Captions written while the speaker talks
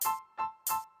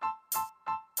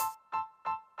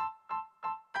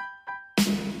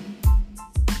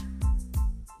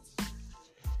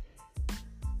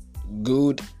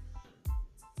Good.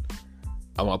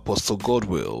 I'm Apostle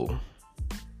Godwill,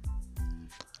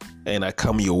 and I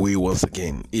come your way once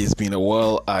again. It's been a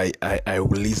while. I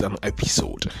released an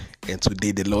episode, and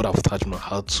today the Lord have touched my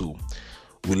heart to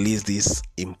release this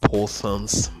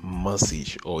important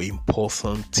message or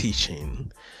important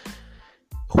teaching,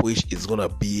 which is gonna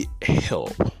be a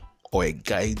help or a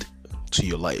guide to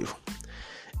your life.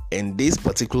 And this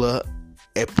particular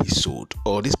episode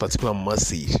or this particular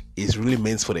message is really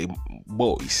meant for the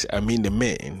boys, the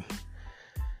men,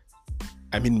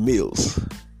 males.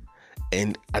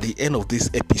 And at the end of this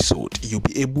episode, you'll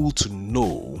be able to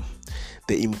know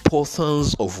the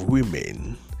importance of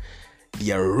women,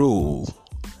 their role,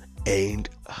 and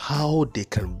how they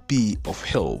can be of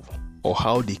help or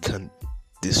how they can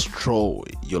destroy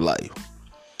your life.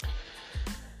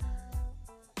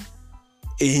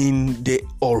 In the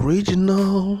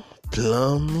original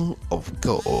plan of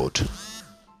God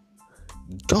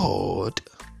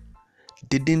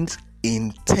didn't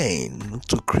intend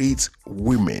to create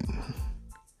women.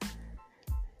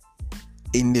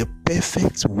 In the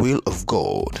perfect will of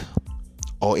God,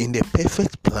 or in the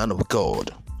perfect plan of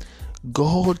God,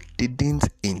 God didn't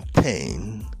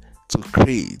intend to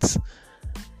create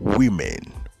women.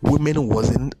 Women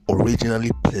wasn't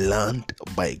originally planned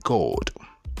by God.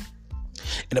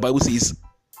 And the Bible says,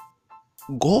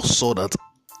 God saw that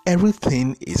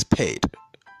everything is paired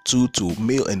to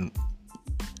male and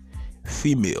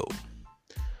female.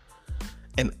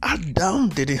 And Adam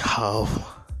didn't have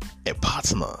a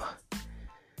partner.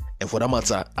 And for that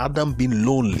matter, Adam being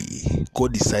lonely,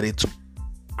 God decided to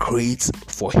create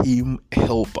for him a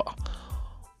helper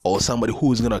or somebody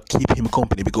who is going to keep him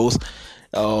company, because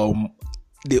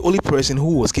the only person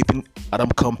who was keeping Adam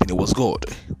company was God.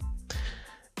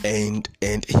 And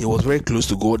he was very close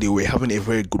to God. They were having a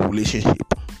very good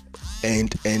relationship.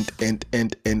 And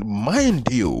mind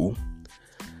you,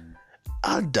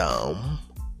 Adam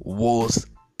was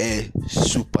a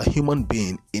superhuman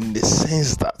being in the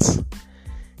sense that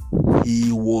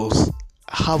he was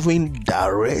having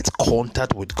direct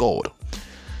contact with God.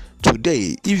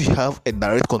 Today, if you have a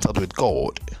direct contact with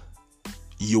God,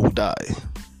 you will die.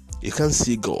 You can't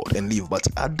see God and live. But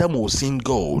Adam was seeing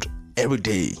God every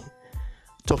day,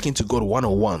 talking to God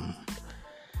one-on-one,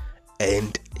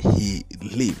 and he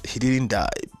lived. He didn't die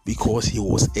because he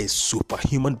was a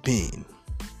superhuman being.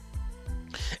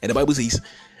 And the Bible says,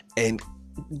 and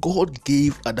God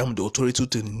gave Adam the authority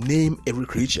to name every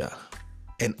creature.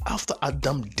 And after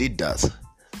Adam did that,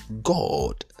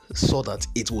 God saw that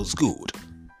it was good.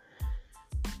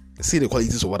 See the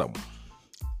qualities of Adam.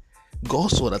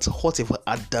 God saw that whatever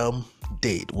Adam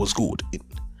did was good.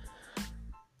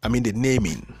 The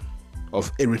naming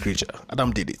of every creature,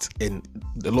 Adam did it, and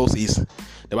the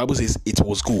Bible says it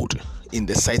was good in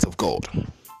the sight of God.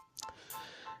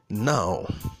 Now,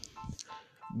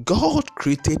 God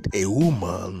created a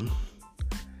woman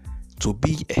to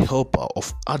be a helper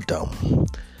of Adam,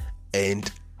 and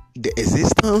the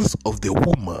existence of the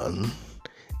woman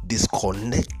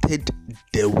disconnected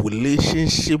the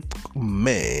relationship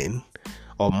man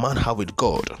have with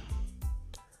God.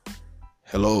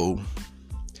 Hello.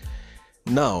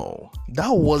 Now,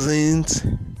 that wasn't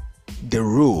the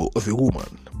role of a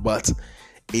woman, but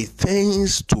it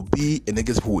tends to be a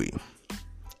negative way,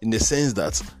 in the sense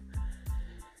that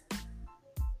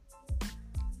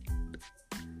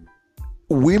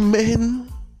women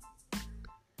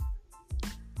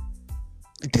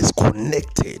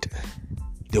disconnected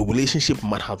the relationship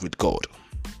man have with God.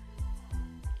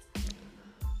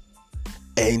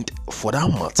 And for that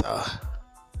matter,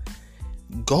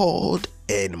 God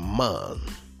and man,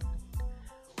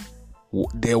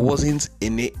 there wasn't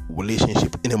any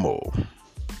relationship anymore.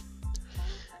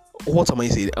 What am I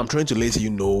saying? I'm trying to let you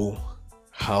know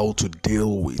how to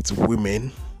deal with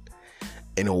women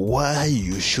and why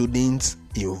you shouldn't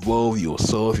involve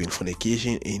yourself in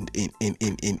fornication, in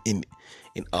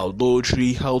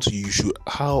adultery,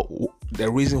 the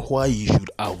reason why you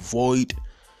should avoid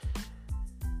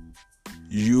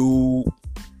you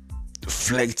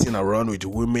flirting around with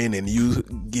women and you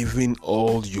giving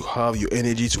all you have, your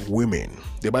energy, to women.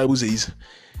 The Bible says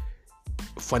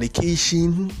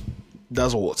fornication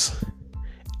does what?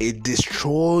 It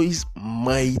destroys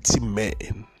mighty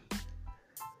men.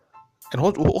 And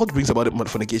what brings about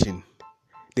fornication?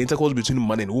 The intercourse between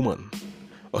man and woman.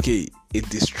 Okay, it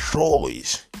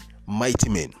destroys mighty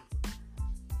men.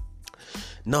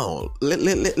 Now,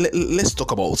 let's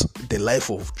talk about the life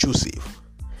of Joseph.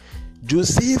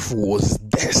 Joseph was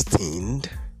destined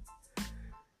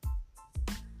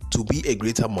to be a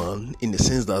greater man, in the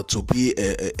sense that to be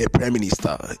a prime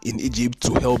minister in Egypt,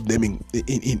 to help them in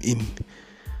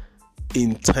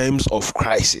in times of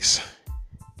crisis.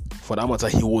 For that matter,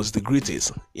 he was the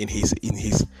greatest in his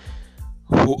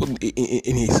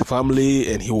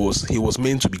family, and he was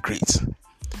meant to be great.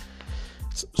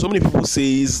 So many people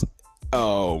says,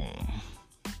 I've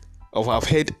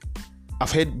heard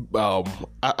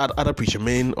other preacher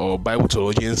men or Bible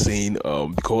theologians saying,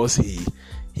 because he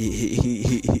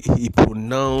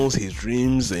pronounced his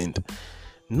dreams, and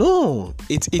no,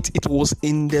 it was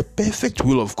in the perfect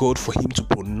will of God for him to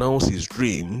pronounce his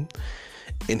dream,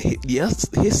 and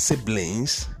his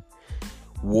siblings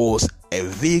was a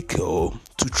vehicle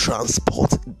to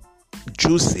transport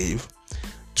Joseph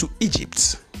to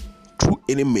Egypt through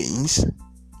any means.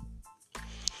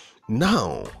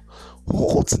 Now,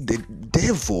 what the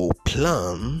devil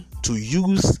planned to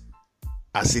use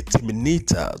as a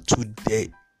terminator to the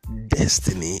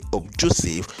destiny of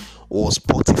Joseph was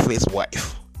Potiphar's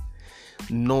wife,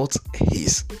 not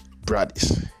his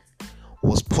brothers.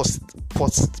 Was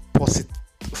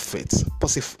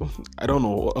I don't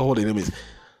know what the name is.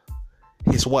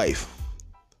 His wife.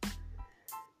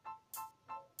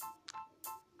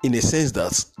 In a sense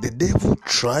that the devil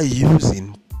tried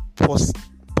using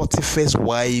Potiphar's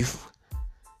wife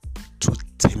to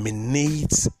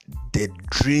terminate the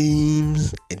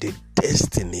dreams and the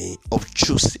destiny of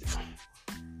Joseph.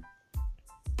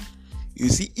 You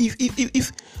see,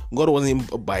 if God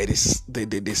wasn't by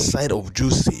the side of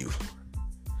Joseph,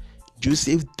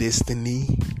 Joseph's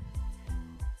destiny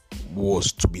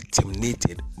was to be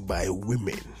terminated by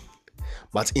women.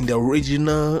 But in the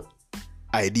original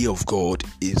idea of God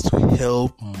is to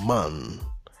help man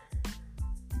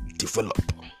develop.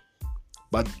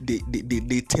 But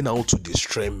they turn out to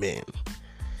destroy men.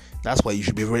 That's why you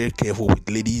should be very careful with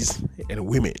ladies and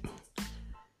women.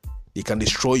 They can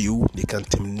destroy you. They can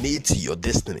terminate your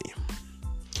destiny.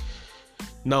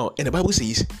 Now, and the Bible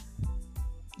says,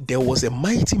 there was a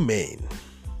mighty man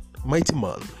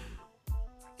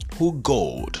who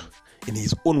God, in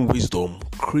his own wisdom,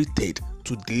 created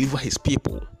to deliver his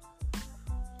people.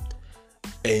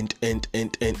 And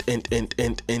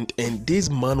this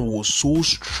man was so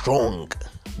strong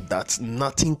that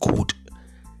nothing could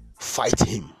fight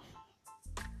him.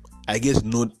 I guess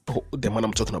you know the man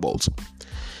I'm talking about.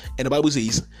 And the Bible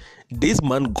says this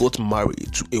man got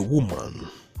married to a woman,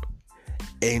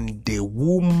 and the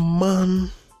woman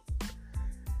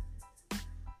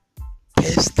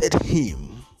pestered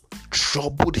him,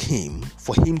 troubled him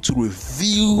for him to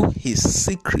reveal his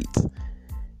secret.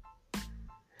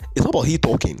 It's not about he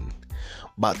talking,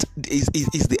 but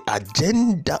it's the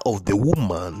agenda of the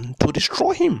woman to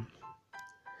destroy him.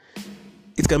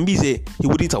 It can be say he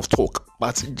wouldn't have talked,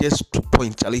 but just to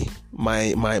point, Charlie,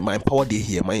 my power day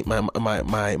here, my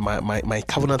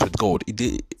covenant with God,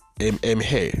 here. It's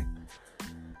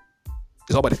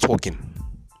not about the talking,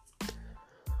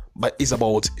 but it's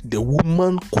about the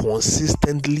woman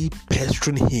consistently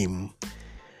pestering him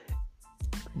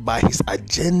by her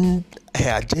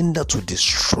agenda to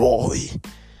destroy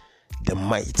the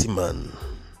mighty man.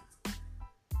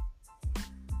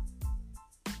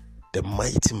 The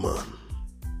mighty man.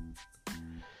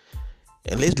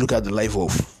 And let's look at the life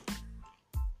of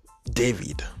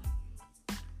David.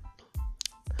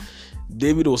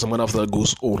 David was a man after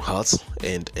God's own heart,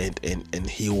 and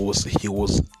he was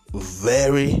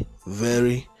very,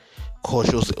 very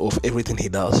cautious of everything he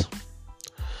does.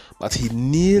 But his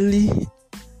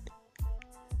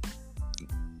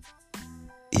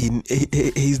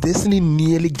destiny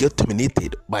nearly got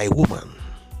terminated by a woman.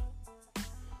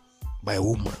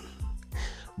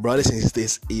 Brothers and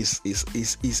sisters,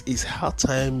 is hard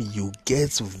time you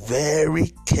get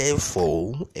very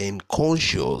careful and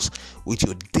conscious with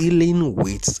your dealing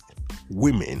with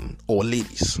women or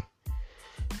ladies,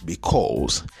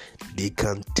 because they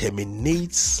can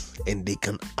terminate and they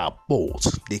can abort,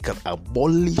 they can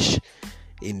abolish,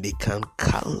 and they can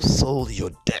cancel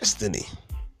your destiny.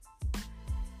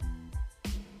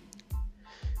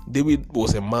 David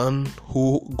was a man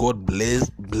who God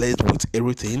blessed with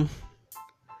everything.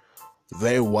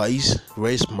 Very wise,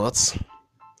 very smart,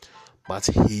 but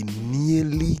he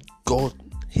nearly got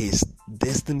his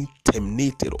destiny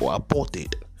terminated or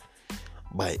aborted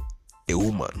by a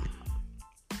woman.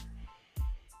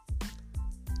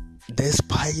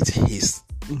 Despite his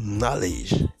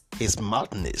knowledge, his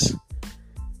smartness,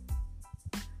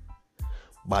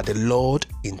 but the Lord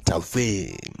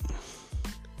intervened.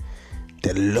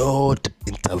 The Lord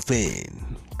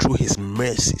intervened through his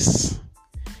mercies.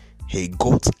 He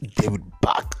got David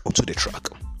back onto the track.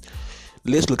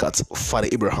 Let's look at Father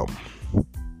Abraham.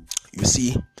 You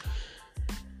see,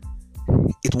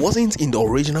 it wasn't in the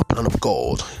original plan of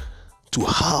God to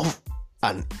have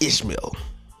an Ishmael.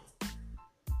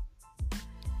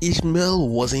 Ishmael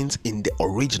wasn't in the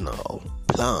original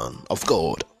plan of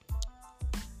God.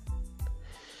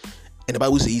 And the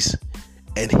Bible says,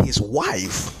 and his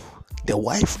wife, the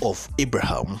wife of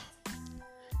Abraham,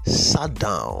 sat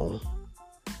down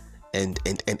and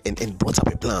brought up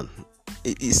a plan.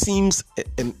 It seems,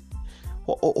 and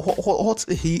what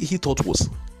he thought was,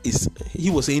 he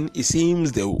was saying, it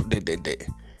seems the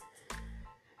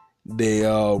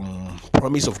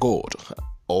promise of God,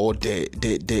 or the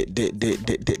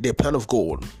plan of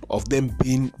God of them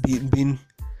being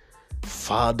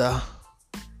father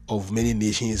of many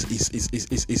nations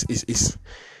is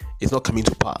not coming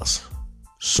to pass.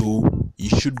 So you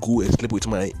should go and sleep with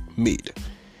my maid.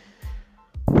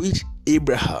 Which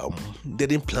Abraham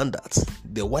didn't plan that.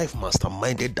 The wife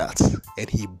masterminded that, and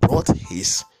he brought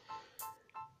his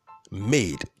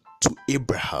maid to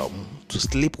Abraham to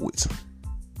sleep with.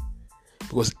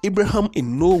 Because Abraham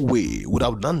in no way would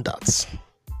have done that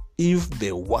if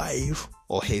the wife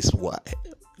or his wife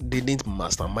didn't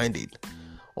mastermind it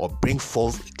or bring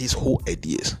forth these whole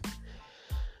ideas.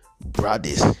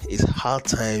 Brothers, it's hard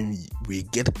time we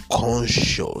get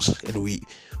conscious and we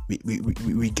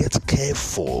get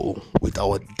careful with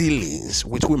our dealings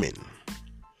with women.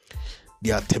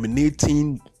 They are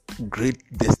terminating great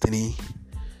destiny,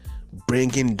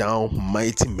 bringing down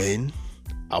mighty men,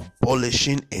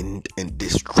 abolishing and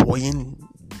destroying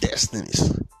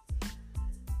destinies.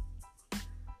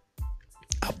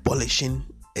 Abolishing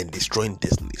and destroying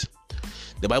destinies.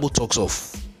 The Bible talks of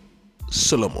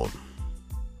Solomon.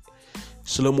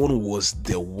 Solomon was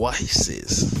the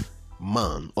wisest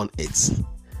man on earth,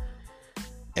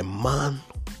 a man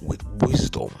with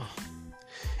wisdom.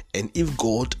 And if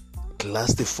God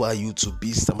classify you to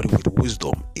be somebody with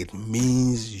wisdom, it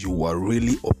means you are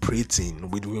really operating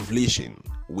with revelation,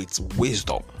 with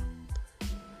wisdom.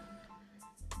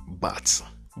 But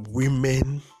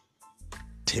women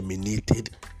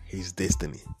terminated his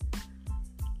destiny.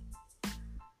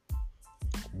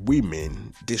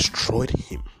 Women destroyed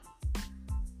him.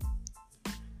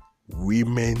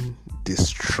 Women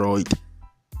destroyed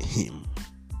him.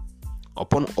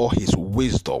 Upon all his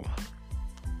wisdom,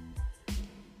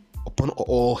 upon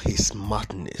all his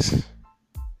smartness,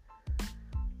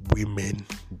 women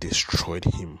destroyed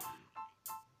him.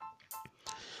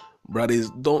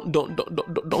 Brothers,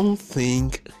 don't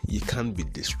think you can't be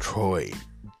destroyed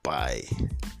by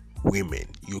women.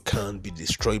 You can't be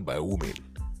destroyed by women.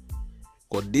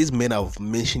 Because these men I've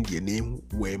mentioned their name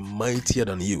were mightier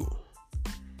than you.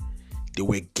 They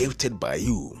were gifted by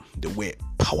you. They were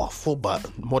powerful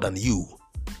more than you.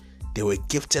 They were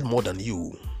gifted more than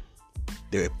you.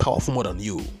 They were powerful more than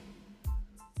you.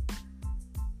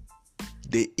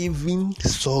 They even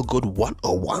saw God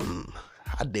one-on-one,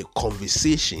 had a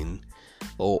conversation,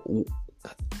 or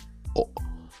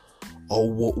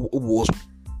was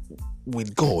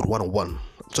with God one-on-one.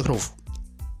 I'm talking of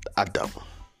Adam.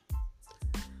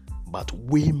 But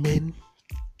women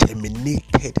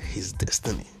terminated his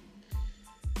destiny.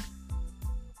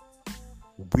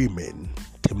 Women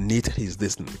terminated his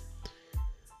destiny.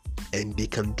 And they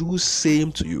can do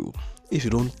same to you if you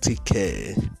don't take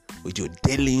care with your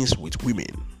dealings with women.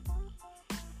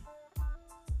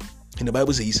 And the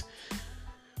Bible says,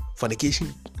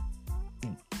 fornication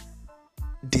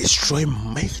destroy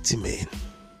mighty men.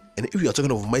 And if you are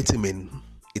talking of mighty men,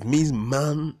 it means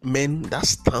men that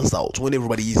stands out when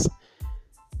everybody is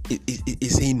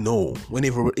saying no. When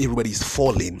everybody is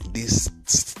falling, they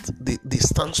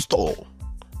stand tall.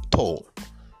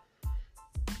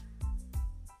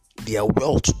 They are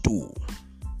well to do.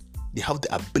 They have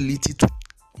the ability to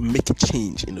make a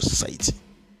change in the society.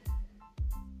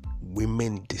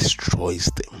 Women destroys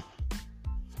them.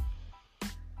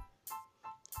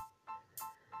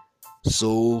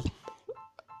 So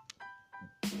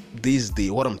this day,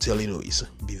 what I'm telling you is,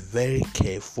 be very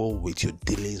careful with your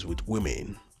dealings with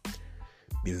women.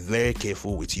 Be very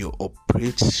careful with your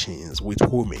operations with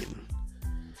women.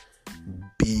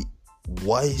 Be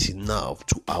wise enough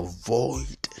to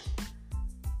avoid.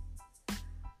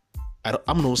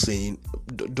 I'm not saying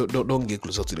don't get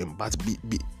closer to them, but be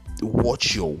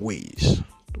watch your ways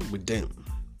with them.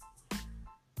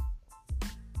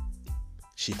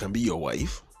 She can be your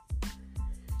wife.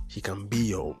 She can be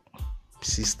your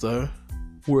sister,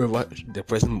 whoever the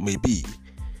person may be.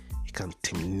 He can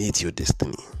terminate your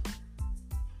destiny.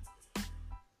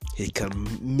 He can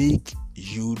make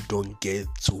you don't get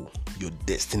to your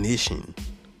destination.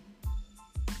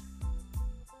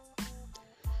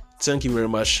 Thank you very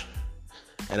much.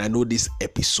 And I know this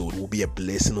episode will be a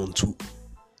blessing unto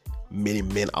many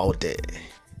men out there.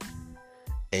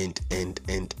 And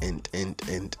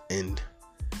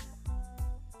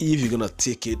if you're gonna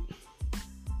take it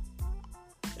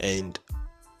and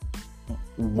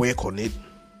work on it,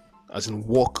 as in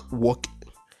walk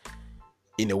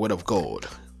in the word of God,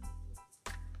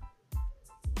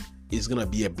 it's gonna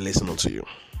be a blessing unto you.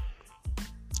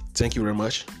 Thank you very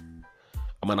much.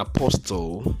 I'm an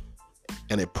apostle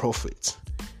and a prophet,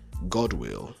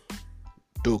 Godwill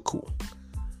Doku,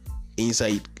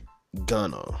 inside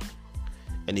Ghana,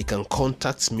 and you can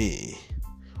contact me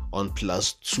on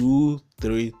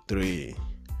 +233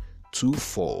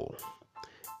 24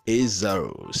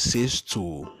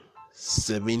 8062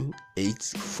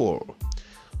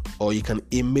 or you can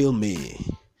email me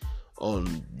on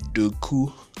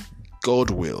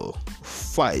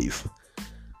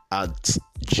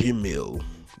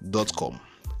dokugodwill5@gmail.com.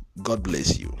 God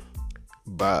bless you.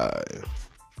 Bye.